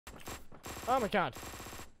Oh my god.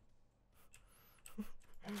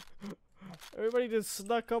 Everybody just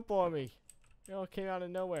snuck up on me. It all came out of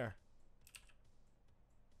nowhere.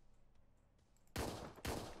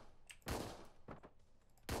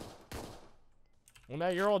 Well, now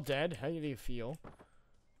you're all dead. How do you feel?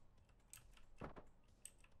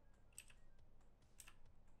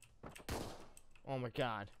 Oh my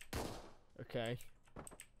god. Okay.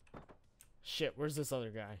 Shit, where's this other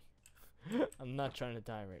guy? I'm not trying to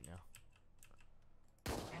die right now.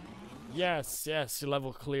 Yes, yes,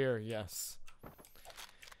 level clear, yes.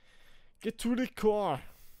 Get to the car.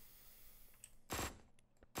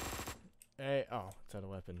 Hey, oh, it's out of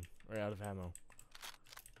weapon. Or out of ammo.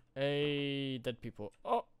 Hey, dead people.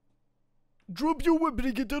 Oh! Drop your weapon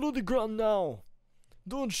and get down on the ground now!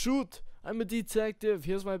 Don't shoot! I'm a detective.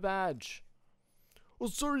 Here's my badge. Oh,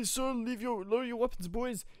 sorry, sir. Lower your weapons,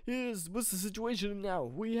 boys. What's the situation now?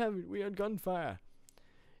 We had gunfire.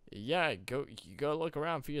 Yeah, you go look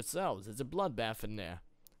around for yourselves. It's a bloodbath in there.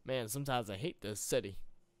 Man, sometimes I hate this city.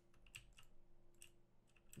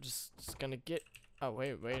 Just gonna get. Oh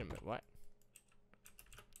wait a minute. What?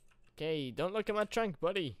 Okay, don't look at my trunk,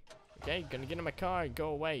 buddy. Okay, gonna get in my car and go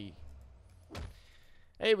away.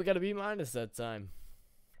 Hey, we got a B- that time.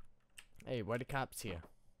 Hey, why the cops here?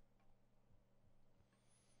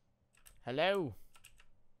 Hello?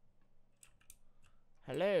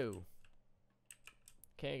 Hello?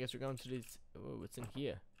 Okay, I guess we're going to this. Oh, what's in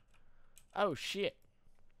here? Oh, shit.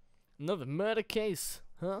 Another murder case,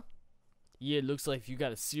 huh? Yeah, it looks like you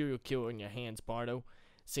got a serial killer in your hands, Bardo.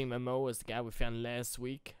 Same MO as the guy we found last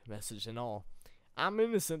week. Message and all. I'm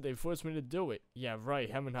innocent, they forced me to do it. Yeah,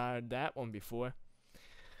 right, haven't heard that one before.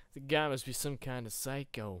 The guy must be some kind of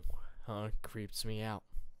psycho. Huh, creeps me out.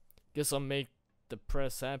 Guess I'll make the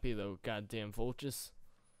press happy though, goddamn vultures.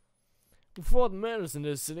 Before the murders in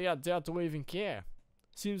this city, I doubt they'll even care.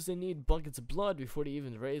 Seems they need buckets of blood before they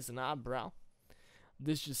even raise an eyebrow.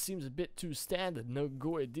 This just seems a bit too standard, no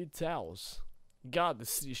gory details. God, the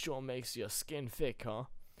city sure makes your skin thick, huh?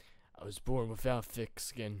 I was born without thick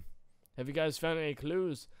skin. Have you guys found any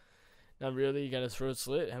clues? Not really, you got his throat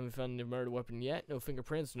slit, haven't found any murder weapon yet, no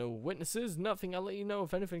fingerprints, no witnesses, nothing. I'll let you know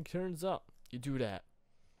if anything turns up. You do that.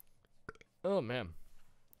 Oh, man.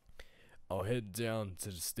 I'll head down to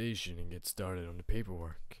the station and get started on the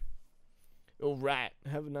paperwork. Alright,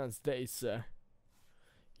 have a nice day, sir.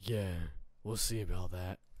 Yeah, we'll see about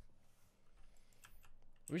that.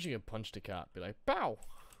 We should get punched a cop. Be like, pow!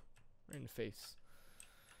 Right in the face.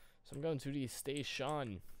 So I'm going to the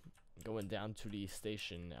station. Going down to the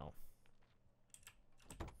station now.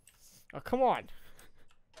 Oh, come on!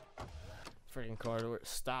 Freaking car door.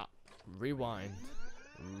 Stop. Rewind.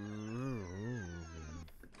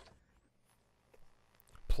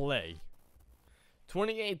 Play.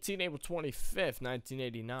 2018, April 25th,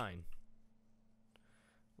 1989.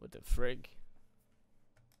 What the frig?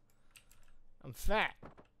 I'm fat.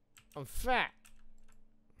 I'm fat.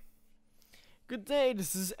 Good day,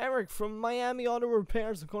 this is Eric from Miami Auto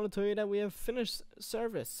Repairs. I'm calling to tell you that we have finished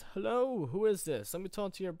service. Hello, who is this? Let me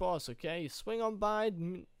talk to your boss, okay? Swing on by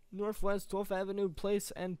Northwest 12th Avenue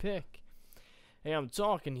Place and pick. Hey, I'm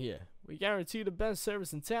talking here. We guarantee the best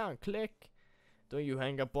service in town. Click. Don't you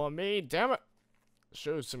hang up on me, damn it.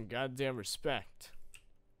 Show some goddamn respect.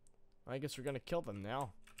 I guess we're gonna kill them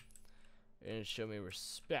now. And show me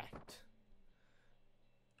respect.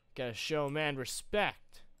 Gotta show a man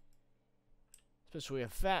respect. Especially a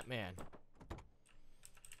fat man.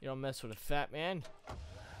 You don't mess with a fat man.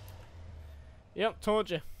 Yep, told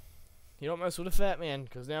you. You don't mess with a fat man,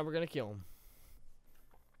 because now we're gonna kill him.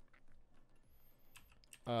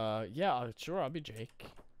 Yeah, sure, I'll be Jake.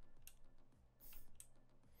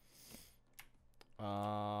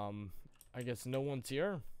 I guess no one's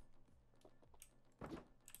here.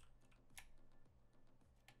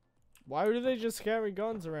 Why do they just carry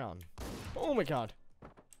guns around? Oh my god.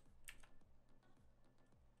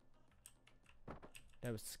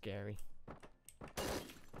 That was scary.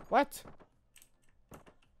 What?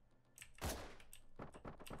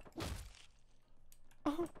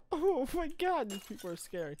 Oh my god, these people are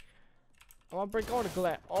scary. I'm gonna break all the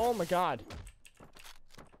glass. Oh my god.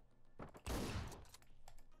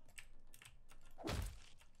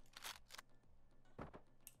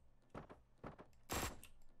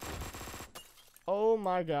 Oh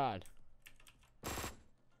my god.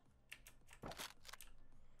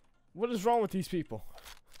 What is wrong with these people?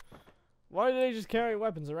 Why do they just carry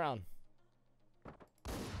weapons around?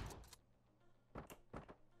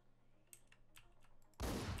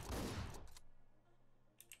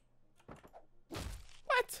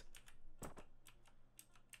 What?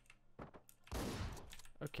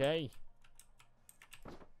 Okay.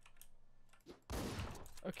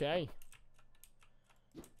 Okay.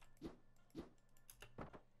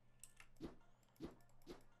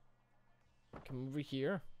 Come over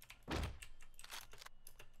here.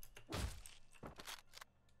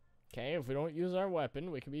 Okay, if we don't use our weapon,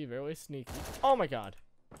 we can be very sneaky. Oh my god.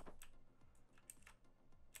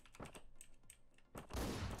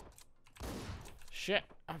 Shit.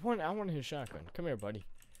 I want his shotgun. Come here, buddy.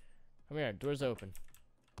 Come here. Door's open.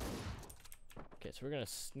 Okay, so we're gonna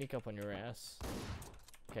sneak up on your ass.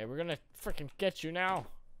 Okay, we're gonna freaking get you now.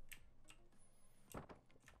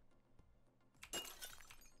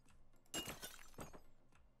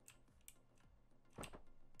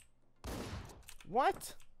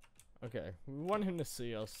 What? Okay, we want him to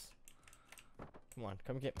see us. Come on,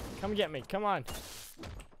 come get me. Come get me. Come on.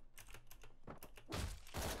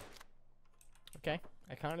 Okay,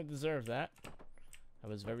 I kind of deserve that. I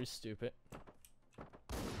was very stupid.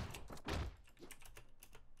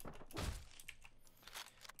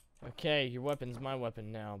 Okay, your weapon's my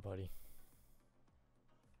weapon now, buddy.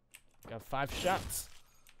 Got 5 shots.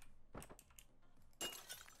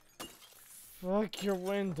 Fuck your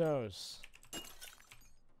windows.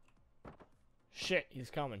 Shit, he's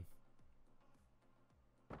coming.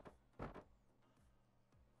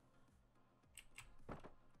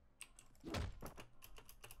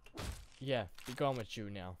 Yeah, be gone with you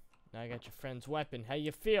now. Now I got your friend's weapon. How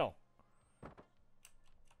you feel?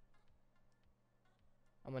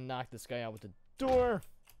 I'm gonna knock this guy out with the door.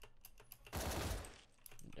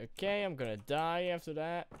 Okay, I'm gonna die after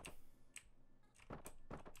that.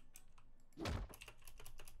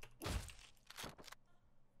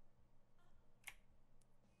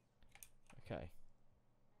 Okay.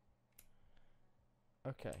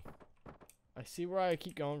 Okay. I see where I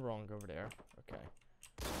keep going wrong over there. Okay.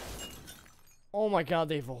 Oh my god,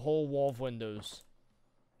 they have a whole wall of windows.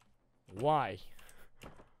 Why?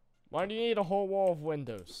 Why do you need a whole wall of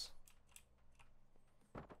windows?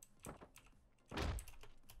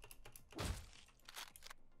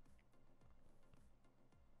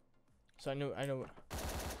 So I know.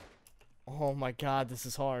 Oh my god, this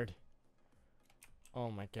is hard. Oh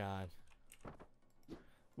my god.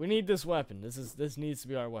 We need this weapon. This needs to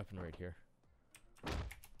be our weapon right here.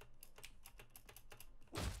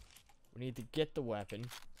 We need to get the weapon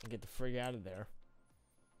and get the frig out of there.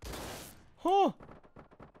 Huh!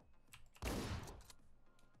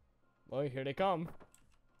 Well, here they come.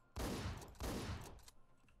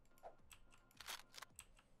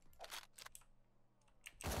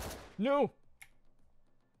 No!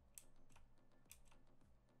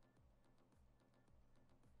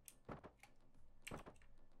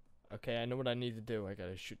 Okay, I know what I need to do. I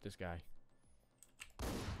gotta shoot this guy.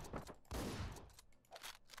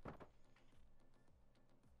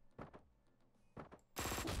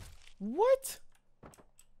 What?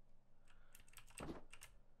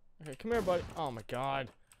 Okay, come here, buddy. Oh my god.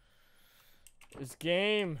 This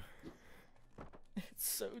game. It's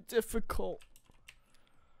so difficult.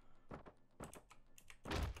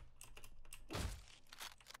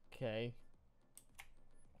 Okay.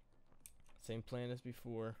 Same plan as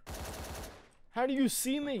before. How do you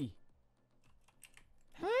see me?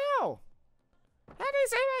 How? How do you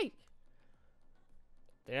see me?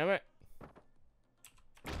 Damn it.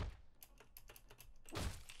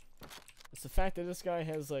 It's the fact that this guy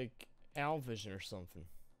has like owl vision or something.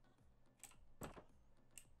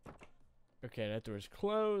 Okay, that door's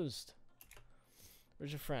closed.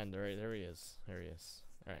 Where's your friend? Alright, there he is. There he is.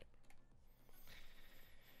 Alright.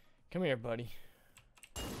 Come here, buddy.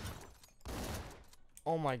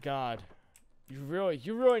 Oh my god. You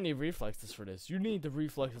really need reflexes for this. You need the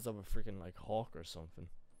reflexes of a freaking like hawk or something.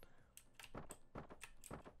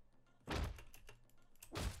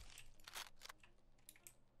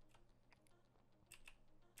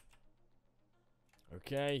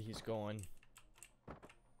 Okay, he's going.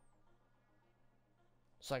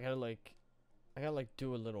 So I gotta like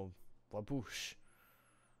do a little waboosh.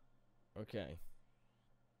 Okay.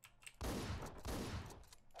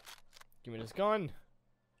 Give me this gun.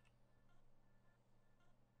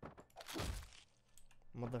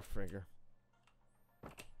 Mother frigger.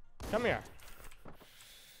 Come here.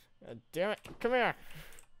 God damn it. Come here.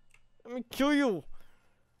 Let me kill you.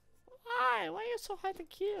 Why? Why are you so hard to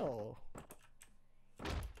kill?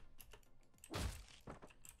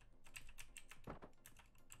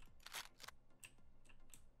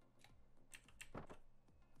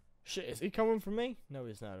 Shit, is he coming for me? No,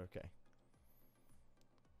 he's not. Okay.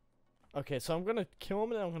 Okay, so I'm gonna kill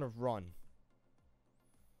him and then I'm gonna run.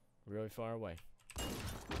 Really far away.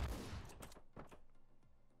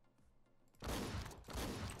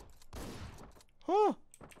 Huh!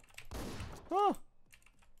 Huh!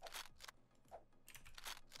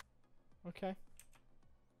 Okay.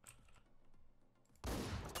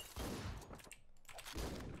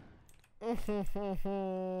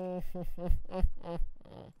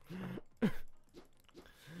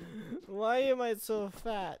 Why am I so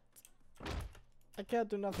fat? I can't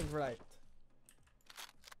do nothing right.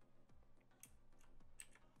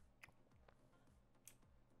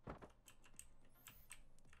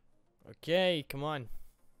 Okay, come on.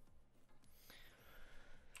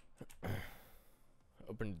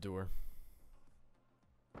 Open the door.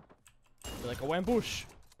 Feel like a wambush.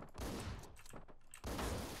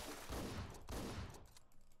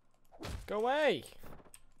 Go away.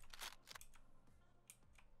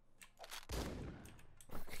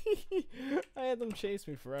 I had them chase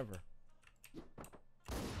me forever.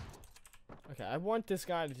 Okay, I want this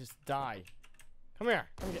guy to just die. Come here.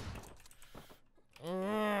 Come get.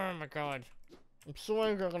 Oh my god. I'm so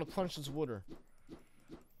angry I'm gonna punch this wooder.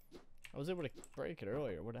 I was able to break it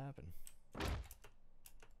earlier. What happened?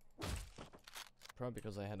 Probably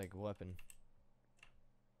because I had a weapon.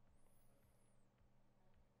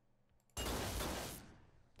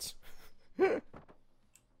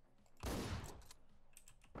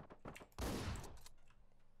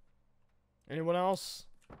 Anyone else?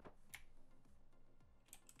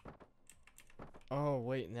 Oh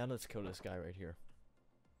wait, now let's kill this guy right here.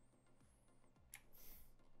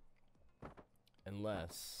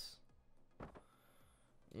 Unless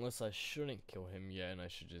I shouldn't kill him yet and I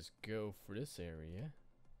should just go for this area.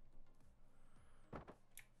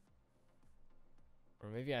 Or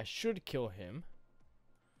maybe I should kill him.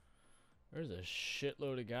 There's a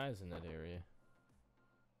shitload of guys in that area.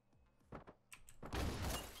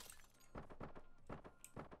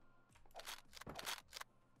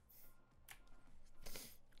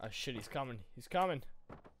 Oh shit, he's coming. He's coming.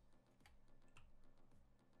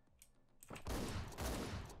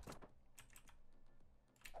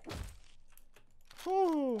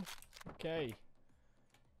 Whew. Okay.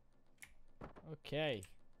 Okay.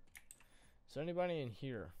 Is there anybody in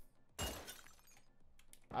here?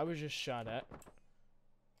 I was just shot at.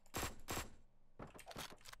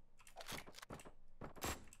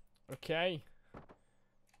 Okay.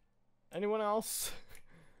 Anyone else?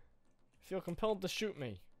 Feel compelled to shoot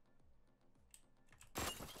me.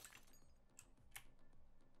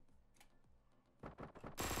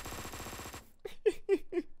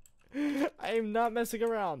 I am not messing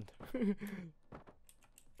around.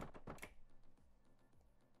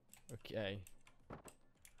 Okay.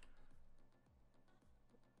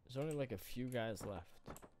 There's only like a few guys left.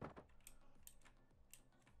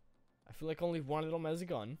 I feel like only one of them has a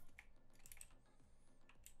gun.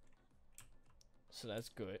 So that's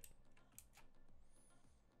good.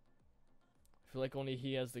 I feel like only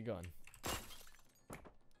he has the gun.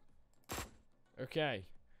 Okay.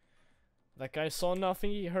 That guy saw nothing,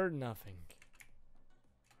 he heard nothing.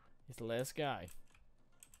 He's the last guy.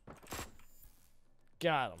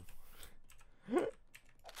 Got him.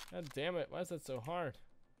 God damn it, why is that so hard?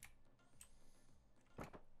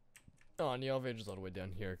 Oh, and the elevator's all the way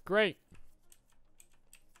down here. Great!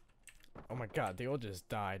 Oh my god, they all just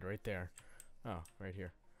died right there. Oh, right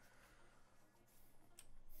here.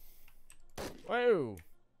 Whoa!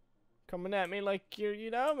 Coming at me like you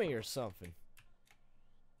know me or something.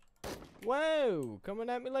 Whoa!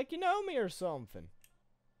 Coming at me like you know me or something.